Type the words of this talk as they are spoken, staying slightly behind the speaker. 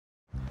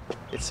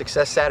It's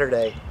Success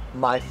Saturday,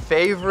 my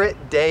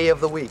favorite day of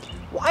the week.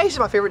 Why is it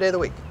my favorite day of the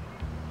week?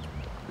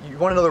 You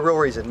want to know the real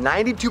reason.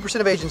 92%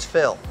 of agents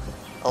fail.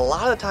 A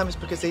lot of the time it's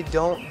because they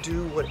don't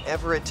do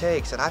whatever it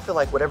takes. And I feel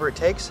like whatever it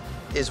takes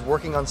is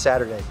working on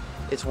Saturday.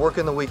 It's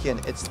working the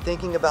weekend. It's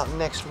thinking about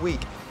next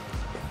week.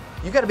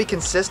 You got to be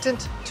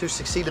consistent to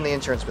succeed in the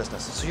insurance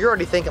business. So you're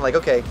already thinking like,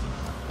 okay,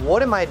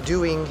 what am I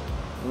doing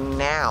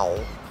now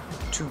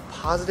to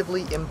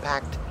positively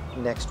impact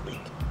next week?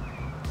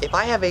 If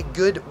I have a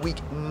good week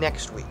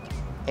next week,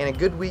 and a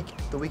good week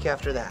the week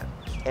after that,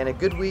 and a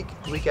good week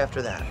the week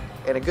after that,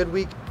 and a good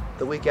week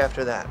the week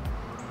after that,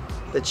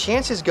 the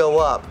chances go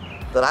up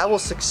that I will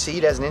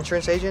succeed as an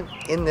insurance agent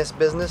in this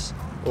business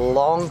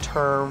long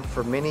term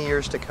for many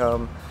years to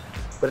come.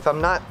 But if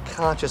I'm not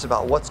conscious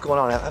about what's going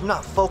on, if I'm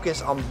not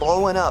focused on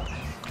blowing up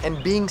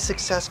and being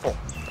successful,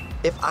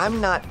 if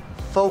I'm not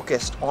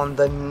focused on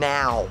the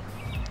now,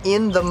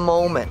 in the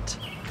moment,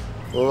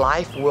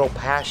 life will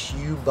pass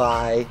you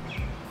by.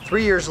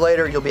 3 years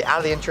later, you'll be out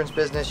of the insurance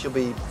business, you'll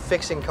be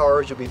fixing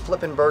cars, you'll be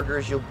flipping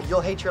burgers, you'll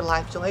hate your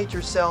life, you'll hate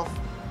yourself.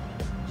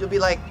 You'll be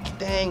like,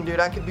 dang dude,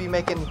 I could be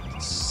making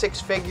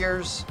 6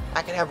 figures,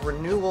 I could have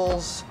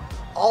renewals,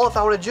 all if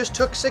I would have just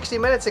took 60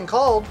 minutes and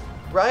called,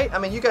 right? I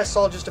mean, you guys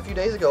saw just a few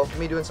days ago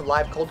me doing some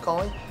live cold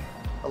calling,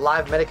 a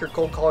live Medicare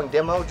cold calling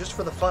demo just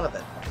for the fun of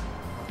it.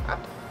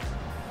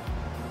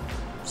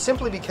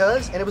 Simply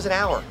because, and it was an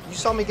hour, you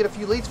saw me get a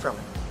few leads from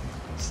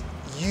it.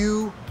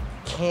 You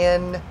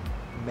can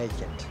make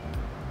it.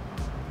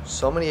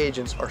 So many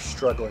agents are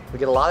struggling. We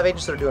get a lot of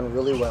agents that are doing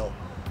really well.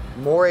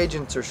 More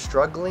agents are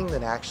struggling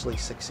than actually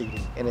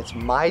succeeding. And it's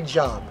my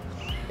job,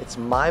 it's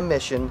my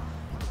mission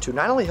to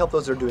not only help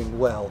those that are doing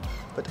well,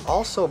 but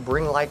also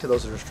bring light to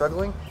those that are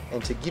struggling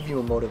and to give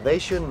you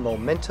motivation,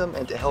 momentum,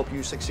 and to help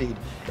you succeed.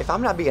 If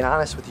I'm not being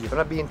honest with you, if I'm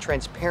not being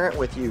transparent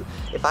with you,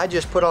 if I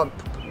just put on,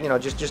 you know,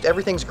 just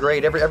everything's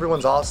great,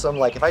 everyone's awesome,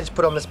 like if I just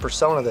put on this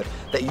persona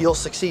that you'll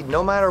succeed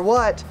no matter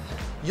what,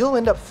 you'll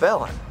end up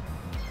failing.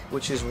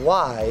 Which is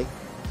why,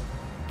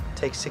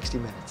 take 60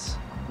 minutes,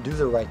 do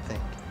the right thing,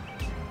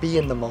 be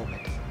in the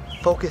moment,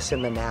 focus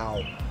in the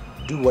now,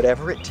 do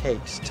whatever it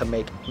takes to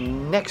make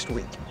next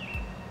week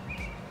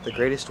the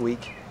greatest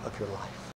week of your life.